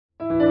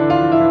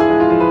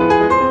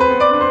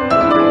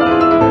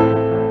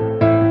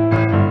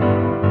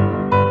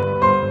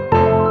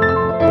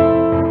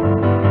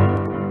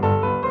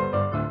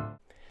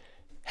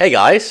Hey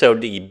guys, so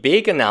the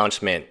big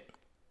announcement.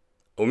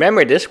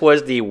 Remember, this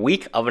was the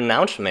week of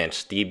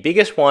announcements. The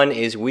biggest one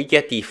is we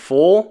get the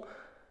full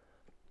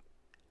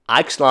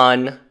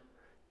Ixalan.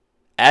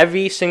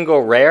 Every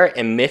single rare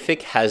and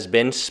mythic has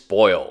been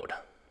spoiled.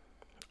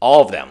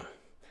 All of them.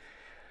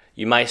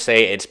 You might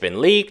say it's been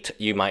leaked.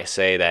 You might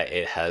say that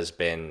it has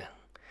been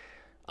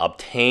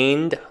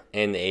obtained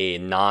in a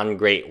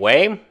non-great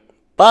way.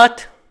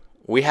 But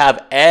we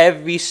have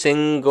every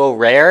single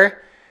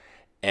rare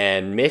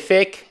and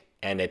mythic,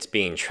 and it's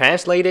being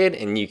translated,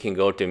 and you can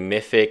go to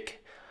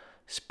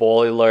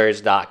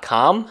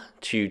mythicspoilers.com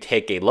to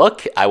take a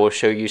look. I will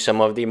show you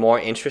some of the more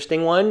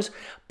interesting ones,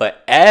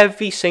 but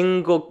every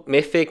single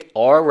mythic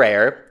or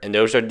rare, and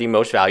those are the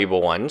most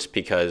valuable ones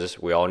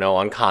because we all know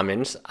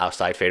uncommons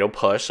outside Fatal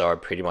Push are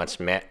pretty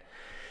much met,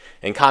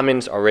 and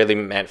commons are really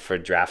meant for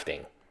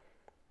drafting.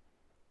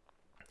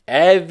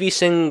 Every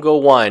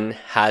single one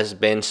has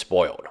been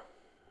spoiled.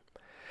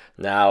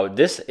 Now,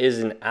 this is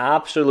an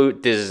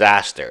absolute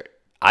disaster.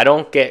 I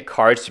don't get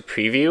cards to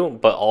preview,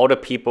 but all the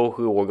people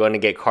who were going to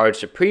get cards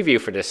to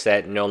preview for this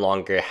set no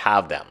longer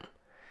have them.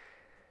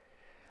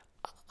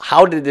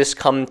 How did this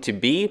come to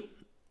be?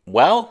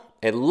 Well,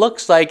 it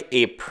looks like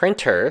a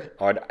printer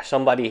or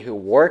somebody who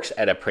works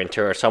at a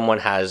printer or someone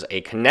has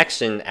a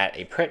connection at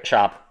a print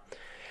shop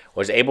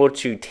was able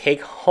to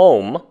take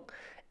home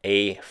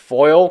a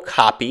foil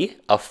copy,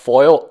 a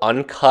foil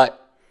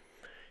uncut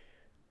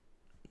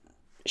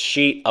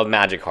sheet of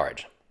Magic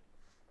cards.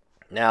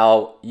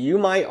 Now, you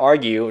might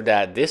argue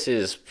that this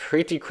is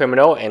pretty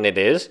criminal, and it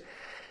is.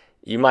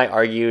 You might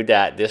argue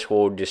that this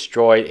will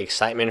destroy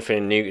excitement for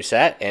the new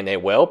set, and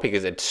it will,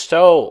 because it's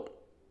so...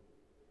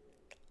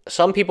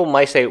 Some people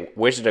might say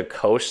Wizard of the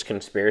Coast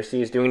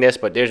conspiracy is doing this,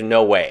 but there's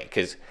no way,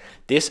 because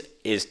this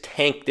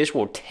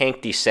will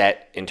tank the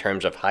set in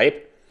terms of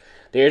hype.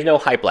 There's no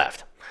hype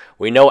left.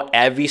 We know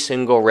every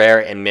single rare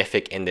and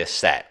mythic in this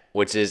set,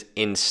 which is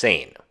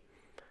insane.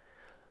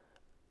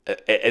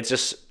 It's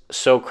just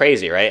so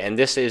crazy, right? And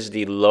this is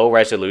the low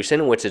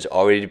resolution, which has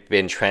already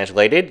been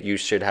translated. You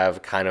should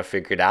have kind of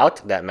figured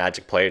out that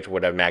Magic players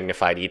would have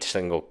magnified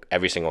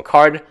every single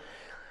card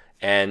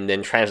and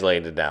then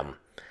translated them.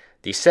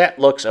 The set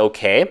looks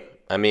okay.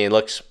 I mean, it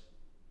looks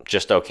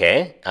just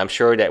okay. I'm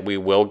sure that we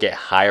will get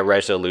higher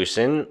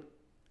resolution.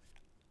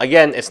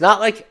 Again, it's not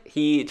like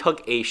he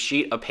took a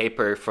sheet of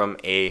paper from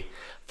a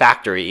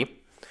factory.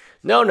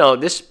 No,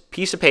 this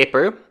piece of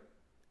paper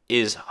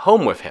is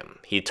home with him.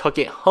 He took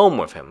it home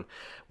with him.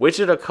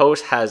 Wizard of the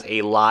Coast has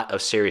a lot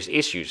of serious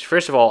issues.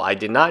 First of all, I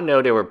did not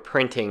know they were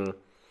printing.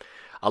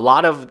 A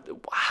lot of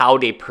how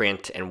they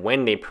print and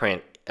when they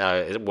print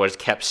was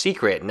kept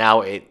secret.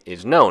 Now it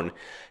is known.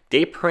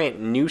 They print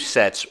new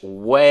sets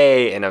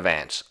way in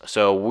advance.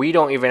 So we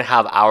don't even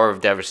have Hour of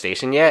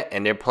Devastation yet,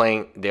 and they're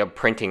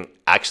printing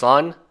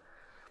Ixalan.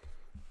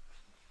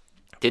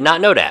 Did not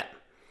know that.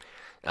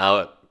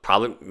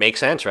 Probably makes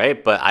sense,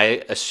 right? But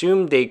I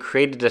assume they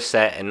created the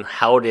set and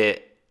held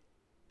it,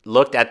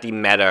 looked at the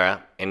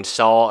meta and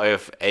saw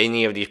if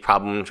any of these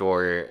problems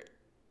were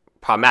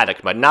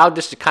problematic. But now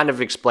this kind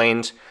of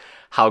explains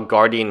how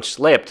Guardian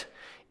slipped,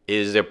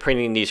 is they're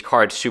printing these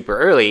cards super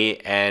early,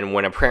 and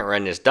when a print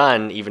run is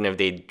done, even if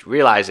they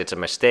realize it's a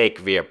mistake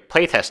via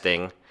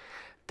playtesting,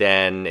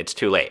 then it's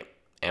too late.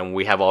 And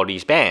we have all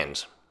these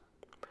bans.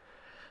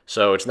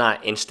 So it's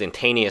not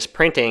instantaneous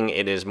printing,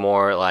 it is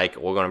more like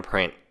we're going to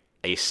print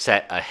a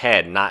set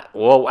ahead,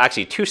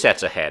 actually 2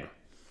 sets ahead.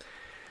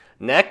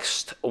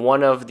 Next,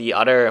 one of the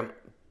other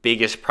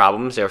biggest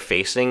problems they're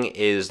facing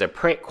is the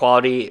print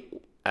quality,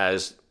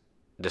 as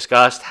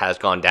discussed, has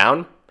gone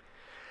down.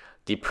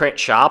 The print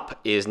shop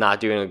is not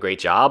doing a great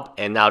job,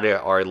 and now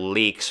there are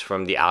leaks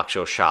from the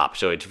actual shop.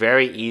 So it's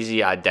very easy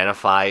to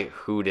identify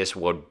who this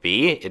would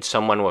be. It's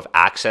someone with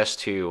access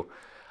to,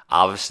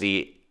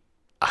 obviously,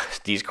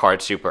 these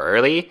cards super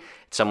early.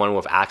 It's someone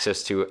with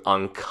access to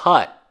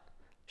uncut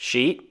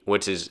sheet,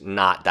 which is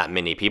not that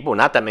many people.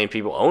 Not that many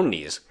people own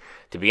these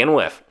to begin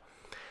with.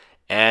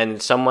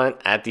 And someone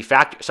at the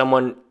factory,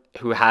 someone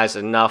who has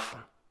enough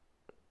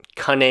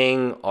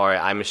cunning, or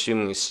I'm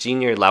assuming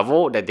senior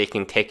level, that they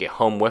can take it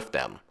home with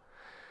them.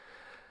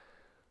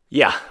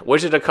 Yeah,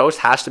 Wizard of the Coast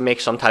has to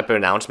make some type of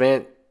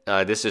announcement.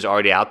 This is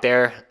already out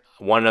there.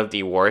 One of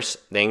the worst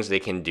things they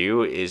can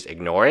do is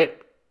ignore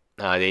it.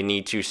 They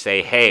need to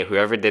say, hey,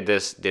 whoever did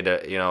this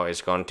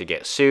is going to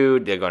get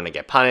sued. They're going to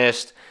get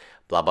punished.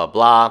 Blah blah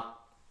blah.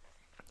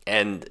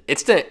 And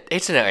it's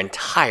an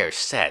entire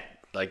set.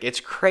 Like, it's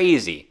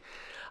crazy.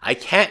 I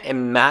can't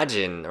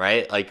imagine,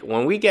 right? Like,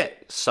 when we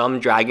get some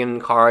dragon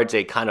cards,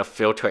 they kind of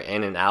filter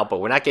in and out, but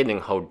we're not getting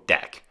a whole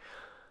deck.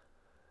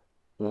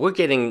 We're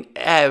getting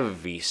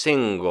every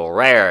single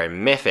rare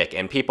and mythic,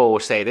 and people will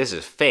say this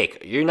is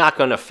fake. You're not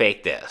going to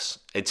fake this.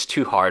 It's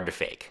too hard to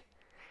fake,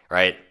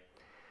 right?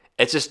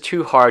 It's just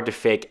too hard to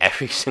fake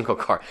every single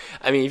card.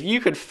 I mean, if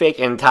you could fake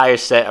an entire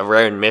set of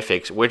rare and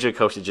mythics, Wizard of the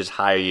Coast would just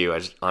hire you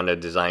on the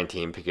design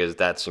team, because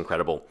that's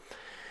incredible.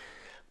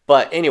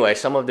 But anyway,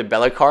 some of the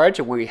Bella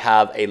cards, we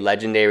have a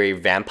legendary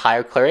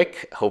Vampire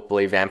Cleric.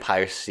 Hopefully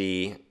Vampires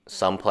see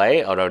some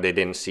play, although they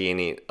didn't see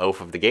any Oath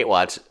of the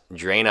Gatewatch,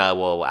 Draina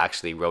will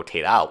actually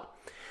rotate out.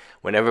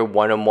 Whenever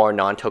one or more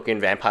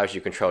non-token vampires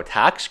you control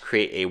attacks,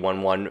 create a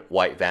 1/1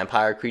 white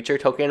vampire creature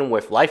token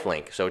with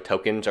lifelink. So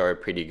tokens are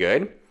pretty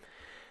good.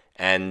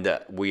 And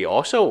we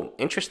also,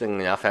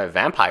 interestingly enough, have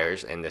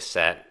vampires in this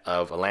set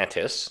of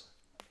Atlantis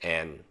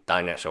and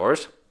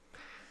dinosaurs.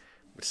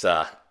 It's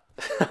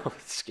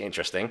it's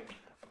interesting.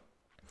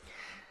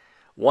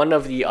 One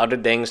of the other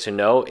things to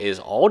know is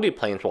all the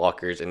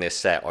planeswalkers in this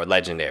set are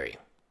legendary.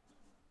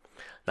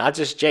 Not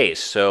just Jace,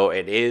 so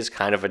it is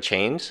kind of a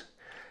change.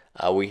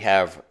 We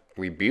have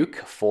Rebuke,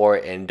 4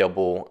 in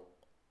double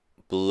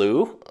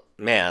blue.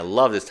 Man, I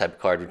love this type of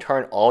card.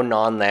 Return all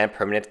non-land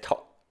permanent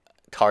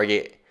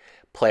target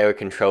player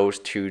controls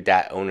to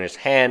that owner's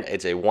hand.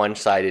 It's a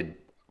one-sided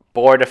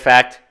board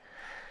effect.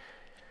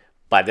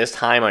 By this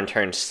time on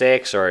turn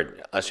 6, or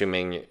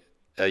assuming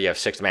you have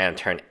 6 mana on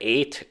turn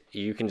 8,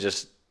 you can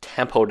just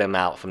tempo them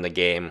out from the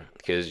game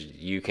because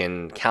you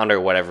can counter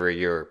whatever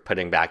you're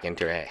putting back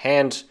into your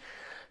hands.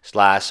 /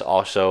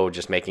 also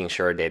just making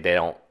sure that they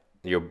don't,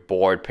 your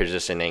board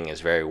positioning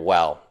is very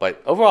well.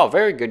 But overall,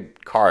 very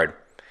good card.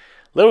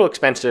 A little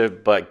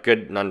expensive, but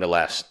good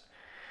nonetheless.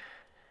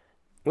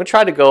 I'm going to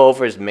try to go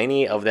over as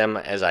many of them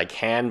as I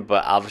can,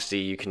 but obviously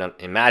you can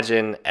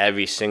imagine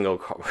every single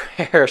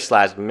rare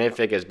 /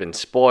 mythic has been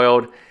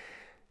spoiled.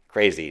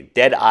 Crazy.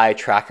 Dead Eye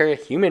Tracker,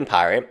 Human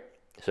Pirate.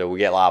 So we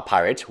get a lot of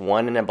pirates.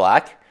 1 in a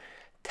black.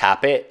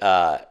 Tap it.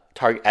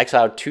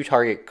 Exile 2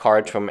 target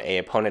cards from an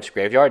opponent's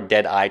graveyard.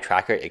 Dead Eye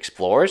Tracker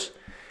explores.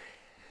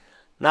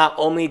 Not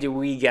only do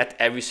we get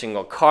every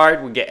single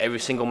card, we get every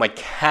single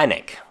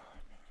mechanic.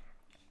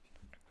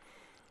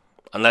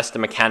 Unless the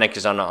mechanic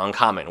is on an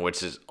uncommon,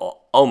 which is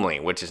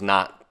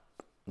not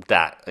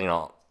that,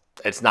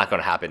 it's not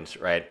going to happen,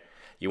 right?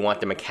 You want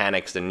the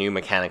mechanics, the new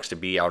mechanics, to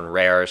be on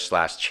rare /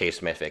 chase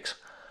mythics.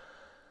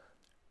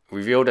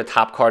 Reveal the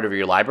top card of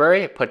your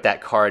library. Put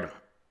that card.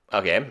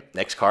 Okay,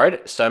 next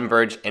card.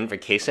 Sunbird's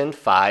Invocation,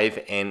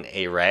 5 in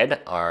a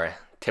red, our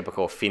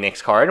typical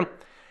Phoenix card.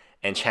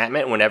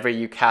 Enchantment, whenever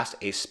you cast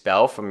a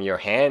spell from your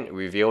hand,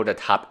 reveal the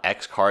top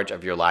X cards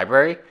of your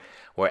library,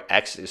 where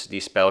X is the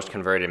spell's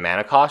converted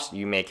mana cost.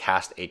 You may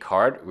cast a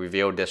card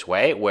revealed this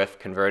way with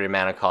converted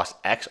mana cost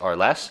X or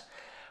less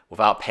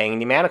without paying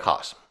the mana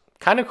cost.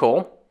 Kind of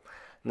cool.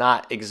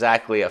 Not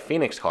exactly a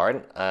Phoenix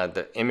card.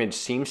 The image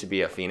seems to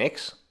be a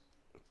Phoenix.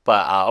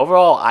 But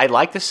overall, I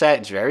like the set.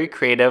 It's very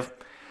creative.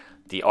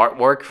 The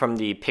artwork from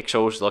the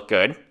pixels look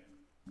good.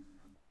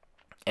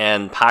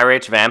 And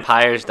pirates,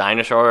 vampires,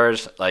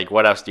 dinosaurs, like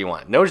what else do you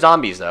want? No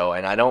zombies though,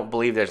 and I don't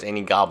believe there's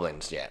any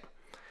goblins yet.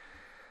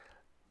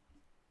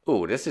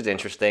 Ooh, this is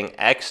interesting.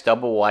 X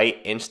double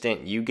white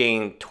instant, you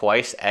gain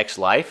twice X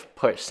life.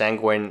 Put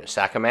Sanguine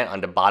Sacrament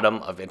on the bottom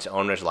of its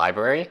owner's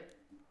library.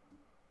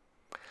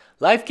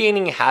 Life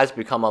gaining has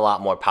become a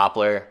lot more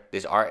popular.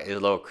 This art is a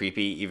little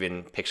creepy,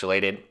 even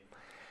pixelated.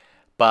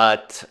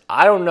 But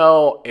I don't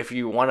know if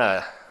you want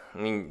to,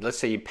 let's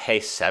say you pay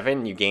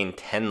 7, you gain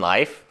 10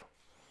 life.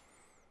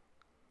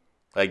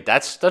 Like,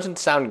 that doesn't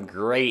sound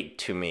great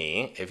to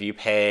me. If you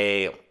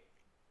pay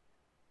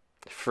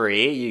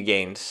 3, you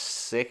gain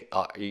 6.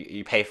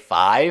 You pay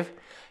 5,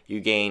 you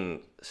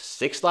gain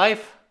 6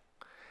 life.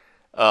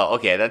 Oh,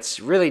 okay, that's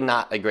really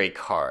not a great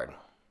card.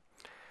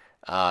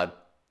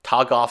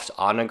 Togoff's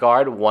Honor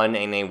Guard, 1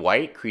 in a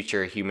white,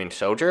 creature human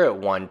soldier.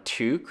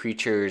 1/2,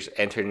 creatures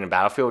entered in the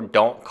battlefield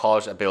don't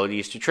cause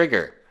abilities to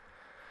trigger.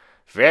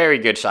 Very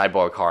good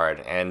sideboard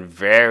card, and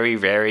very,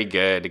 very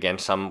good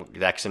against some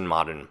decks in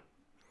Modern.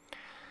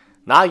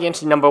 Not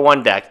against the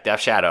 #1 deck,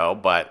 Death Shadow,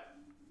 but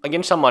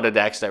against some other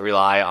decks that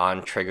rely on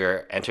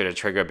enter the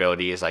trigger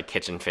abilities like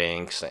Kitchen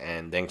Finks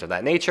and things of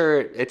that nature.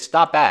 It's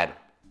not bad.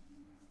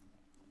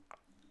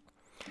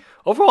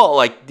 Overall,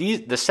 like,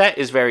 the set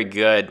is very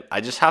good. I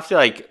just have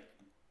to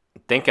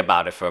think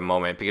about it for a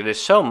moment because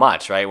there's so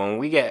much, right? When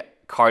we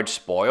get cards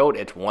spoiled,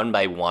 it's 1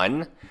 by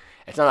 1.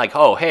 It's not like,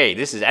 oh, hey,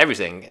 this is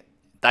everything.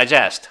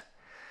 Digest.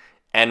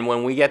 And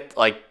when we get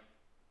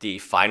the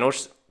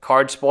finals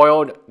cards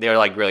spoiled, they're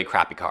really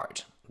crappy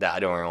cards that I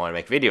don't really want to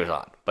make videos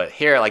on. But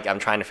here, I'm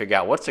trying to figure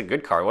out what's a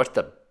good card,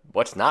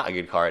 what's not a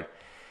good card.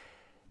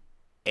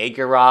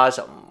 Aegoras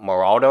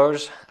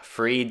Marauders,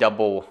 free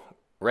double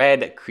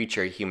red,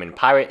 creature human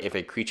pirate. If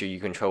a creature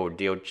you control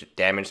deals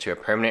damage to a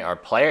permanent or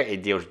player,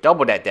 it deals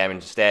double that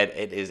damage instead.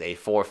 It is a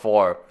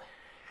 4/4.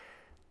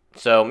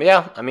 So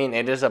yeah,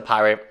 it is a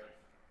pirate.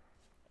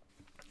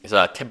 It's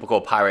a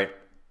typical pirate.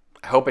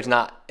 I hope it's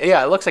not.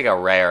 Yeah, it looks like a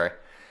rare.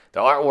 The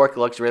artwork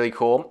looks really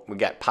cool. We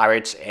got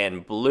pirates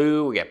in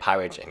blue. We got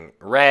pirates in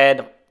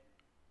red.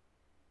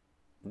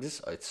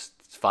 It's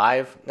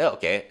 5. Oh,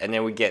 okay. And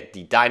then we get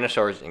the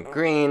dinosaurs in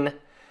green.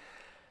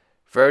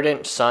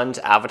 Verdant Sun's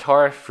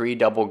Avatar, free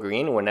double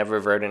green. Whenever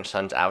Verdant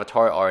Sun's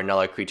Avatar or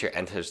another creature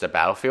enters the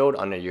battlefield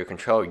under your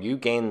control, you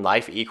gain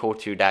life equal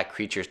to that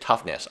creature's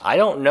toughness. I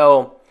don't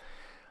know.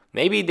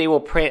 Maybe they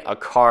will print a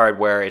card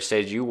where it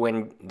says you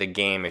win the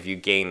game if you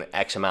gain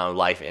X amount of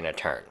life in a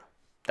turn.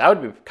 That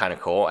would be kind of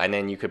cool, and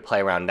then you could play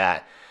around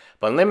that.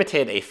 But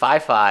Unlimited, a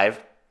 5/5.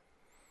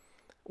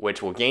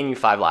 which will gain you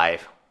 5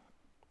 life,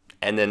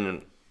 and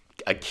then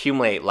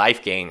accumulate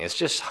life gain is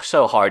just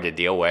so hard to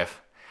deal with.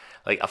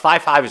 Like a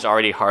 5/5 is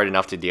already hard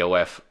enough to deal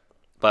with,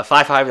 but a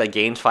 5/5 that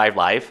gains 5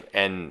 life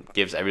and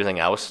gives everything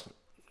else,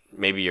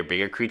 maybe your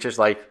bigger creatures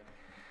like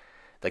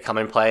that come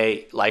and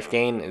play life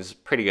gain, is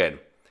pretty good.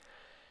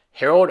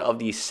 Herald of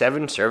the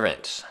Seven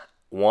Servants.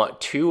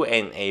 Want 2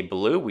 and a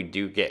blue. We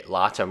do get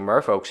lots of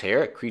merfolks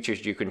here.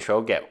 Creatures you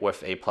control get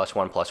with a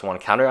 +1/+1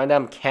 counter on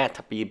them.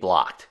 Can't be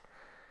blocked.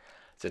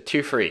 It's a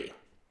 2/3.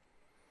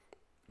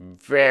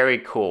 Very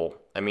cool.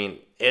 I mean,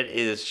 it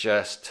is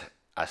just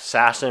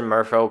assassin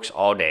merfolks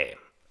all day.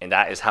 And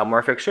that is how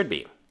merfolks should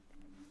be.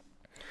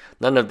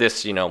 None of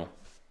this,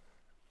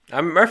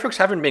 merfolks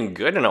haven't been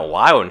good in a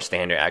while in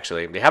Standard,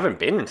 actually. They haven't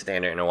been in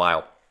Standard in a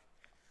while.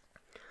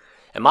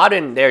 In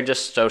Modern, they're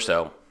just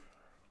so-so.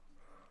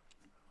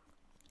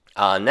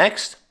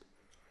 Next,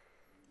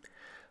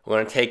 we're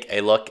going to take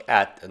a look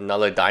at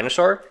another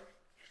dinosaur.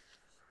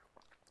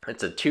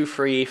 It's a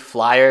 2/3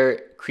 flyer.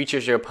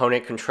 Creatures your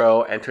opponent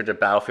control enter the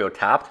battlefield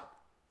tapped.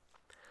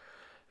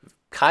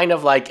 Kind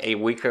of like a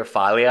weaker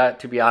Thalia,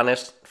 to be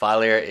honest.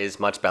 Thalia is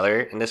much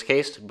better in this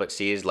case, but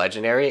C is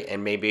legendary,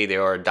 and maybe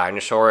there are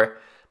dinosaur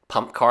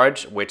pump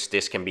cards, which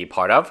this can be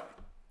part of.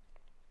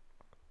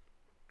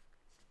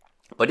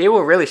 But they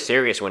were really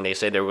serious when they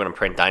said they were going to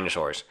print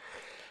dinosaurs,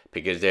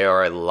 because there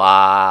are a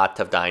lot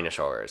of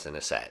dinosaurs in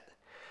the set.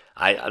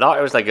 I thought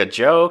it was like a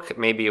joke.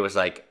 Maybe it was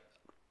like,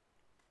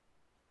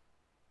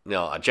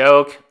 a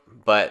joke.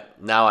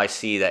 But now I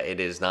see that it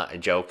is not a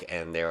joke,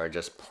 and there are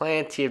just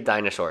plenty of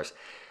dinosaurs.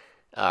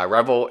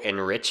 Revel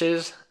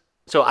enriches.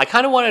 So I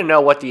kind of want to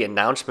know what the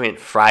announcement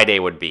Friday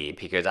would be,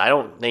 because I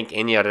don't think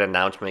any other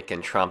announcement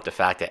can trump the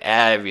fact that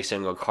every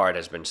single card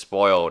has been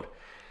spoiled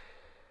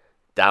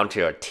down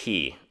to a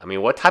T. I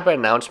mean, what type of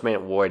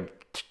announcement would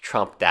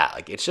trump that?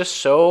 Like, it's just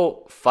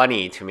so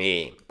funny to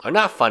me. Or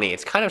not funny,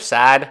 it's kind of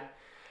sad,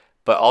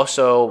 but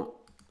also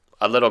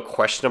a little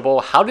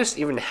questionable how this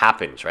even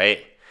happens,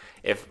 right?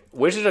 If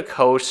Wizards of the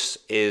Coast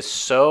is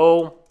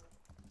so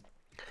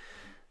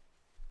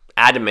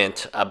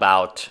adamant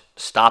about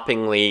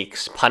stopping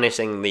leaks,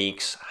 punishing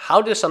leaks,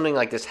 how does something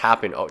like this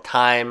happen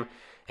time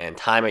and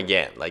time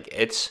again? Like,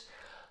 it's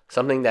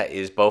something that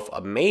is both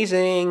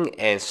amazing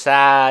and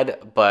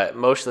sad, but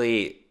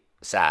mostly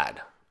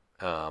sad.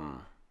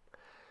 I'm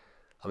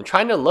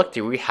trying to look.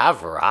 Do we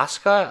have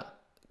Vraska?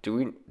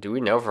 Do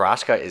we know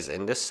Vraska is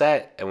in this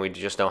set and we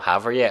just don't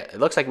have her yet? It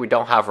looks like we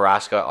don't have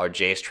Vraska or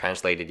Jace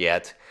translated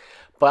yet,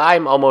 but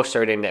I'm almost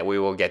certain that we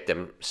will get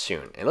them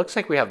soon. It looks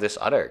like we have this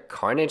other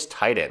Carnage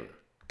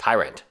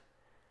Tyrant.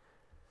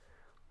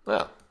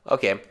 Oh,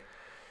 okay.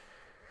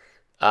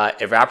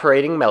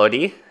 Evaporating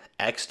Melody.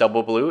 X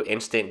double blue.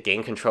 Instant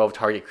gain control of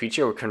target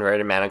creature with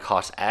converted mana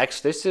cost X.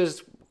 This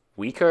is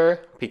weaker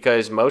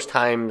because most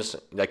times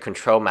the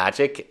control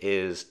magic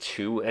is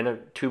 2 and a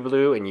 2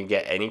 blue and you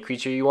get any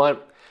creature you want.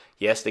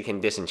 Yes, they can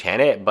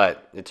disenchant it,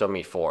 but it's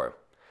only 4.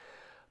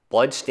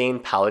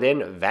 Bloodstained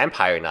Paladin,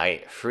 Vampire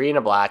Knight, 3 and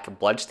a black.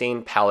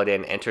 Bloodstained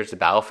Paladin enters the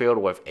battlefield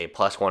with a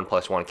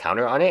 +1/+1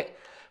 counter on it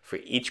for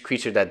each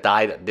creature that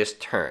died this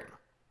turn.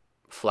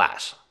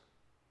 Flash.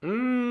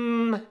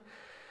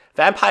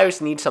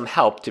 Vampires need some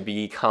help to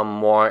become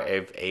more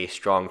of a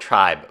strong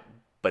tribe,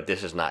 but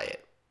this is not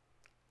it.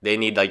 They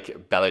need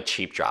like better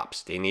cheap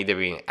drops. They need to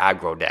be an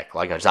aggro deck,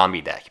 like a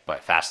zombie deck,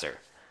 but faster.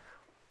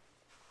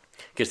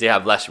 Because they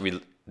have less,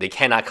 they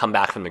cannot come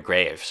back from the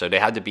grave, so they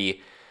have to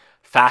be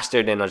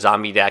faster than a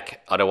zombie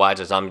deck. Otherwise,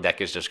 a zombie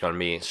deck is just going to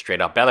be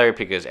straight up better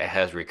because it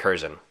has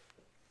recursion.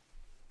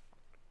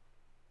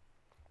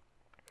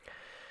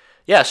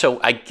 Yeah, so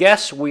I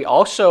guess we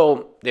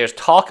also, there's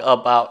talk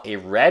about a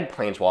red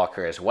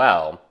Planeswalker as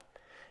well,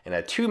 and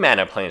a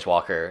 2-mana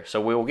Planeswalker,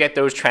 so we will get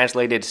those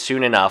translated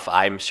soon enough,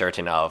 I'm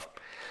certain of.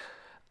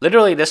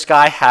 Literally, this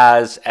guy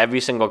has every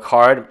single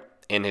card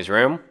in his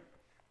room,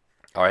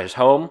 or his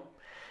home,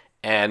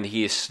 and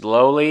he's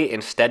slowly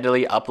and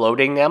steadily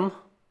uploading them,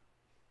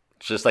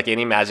 just like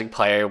any Magic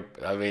player.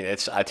 I mean,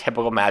 it's a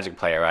typical Magic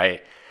player,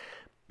 right?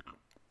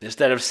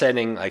 Instead of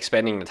spending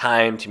the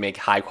time to make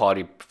high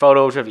quality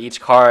photos of each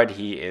card,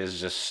 he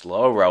is just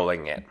slow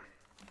rolling it.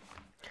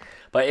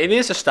 But it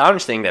is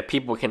astonishing that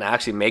people can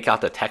actually make out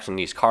the text on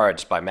these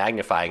cards by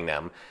magnifying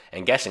them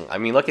and guessing. I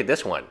mean, look at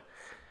this one.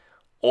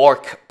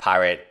 Orc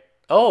Pirate.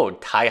 Oh,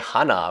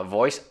 Taihana,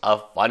 Voice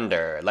of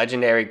Thunder.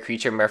 Legendary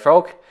creature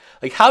merfolk.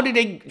 Like, how did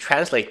they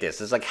translate this?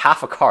 It's like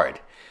half a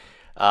card.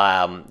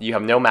 You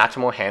have no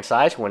maximal hand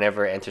size.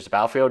 Whenever it enters the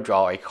battlefield,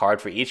 draw a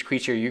card for each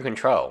creature you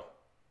control.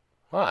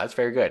 Wow, that's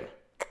very good.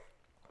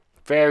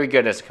 Very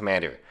good as a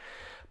commander.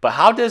 But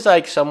how does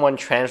like someone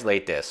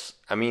translate this?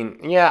 I mean,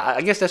 yeah,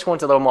 I guess this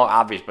one's a little more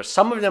obvious, but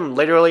some of them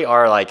literally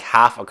are like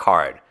half a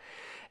card.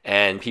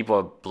 And people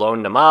have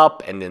blown them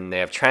up, and then they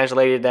have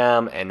translated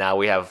them, and now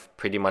we have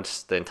pretty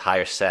much the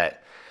entire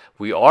set.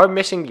 We are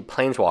missing the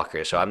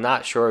Planeswalkers, so I'm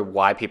not sure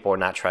why people are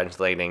not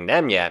translating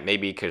them yet.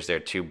 Maybe because they're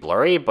too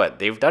blurry, but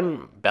they've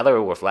done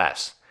better with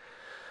less.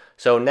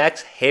 So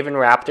next, Haven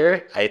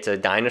Raptor. It's a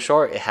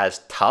dinosaur. It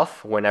has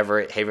tough.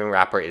 Whenever Haven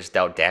Raptor is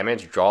dealt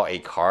damage, draw a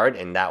card,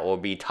 and that will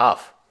be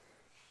tough.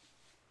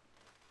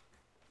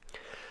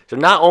 So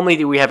not only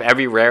do we have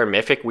every rare and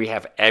mythic, we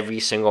have every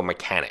single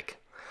mechanic.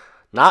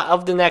 Not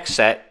of the next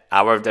set,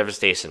 Hour of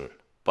Devastation,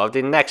 but of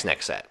the next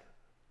set.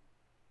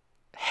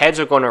 Heads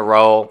are going to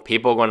roll,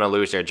 people are going to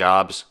lose their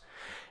jobs,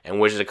 and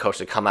Wizards of the Coast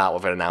to come out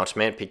with an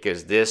announcement,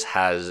 because this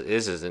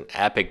is an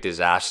epic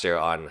disaster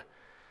on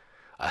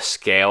a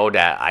scale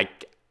that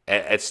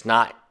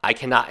I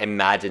cannot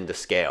imagine the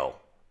scale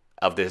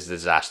of this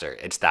disaster.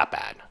 It's that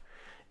bad.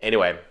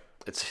 Anyway,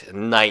 it's a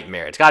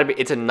nightmare.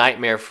 It's a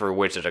nightmare for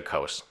Wizards of the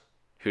Coast,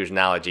 who's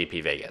now at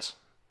GP Vegas.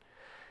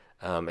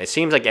 It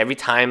seems like every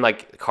time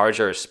like cards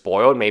are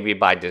spoiled, maybe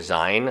by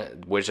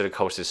design, Wizards of the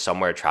Coast is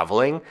somewhere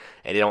traveling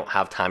and they don't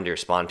have time to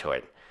respond to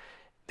it.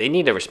 They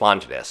need to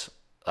respond to this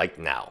like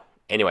now.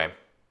 Anyway,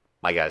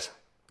 bye guys.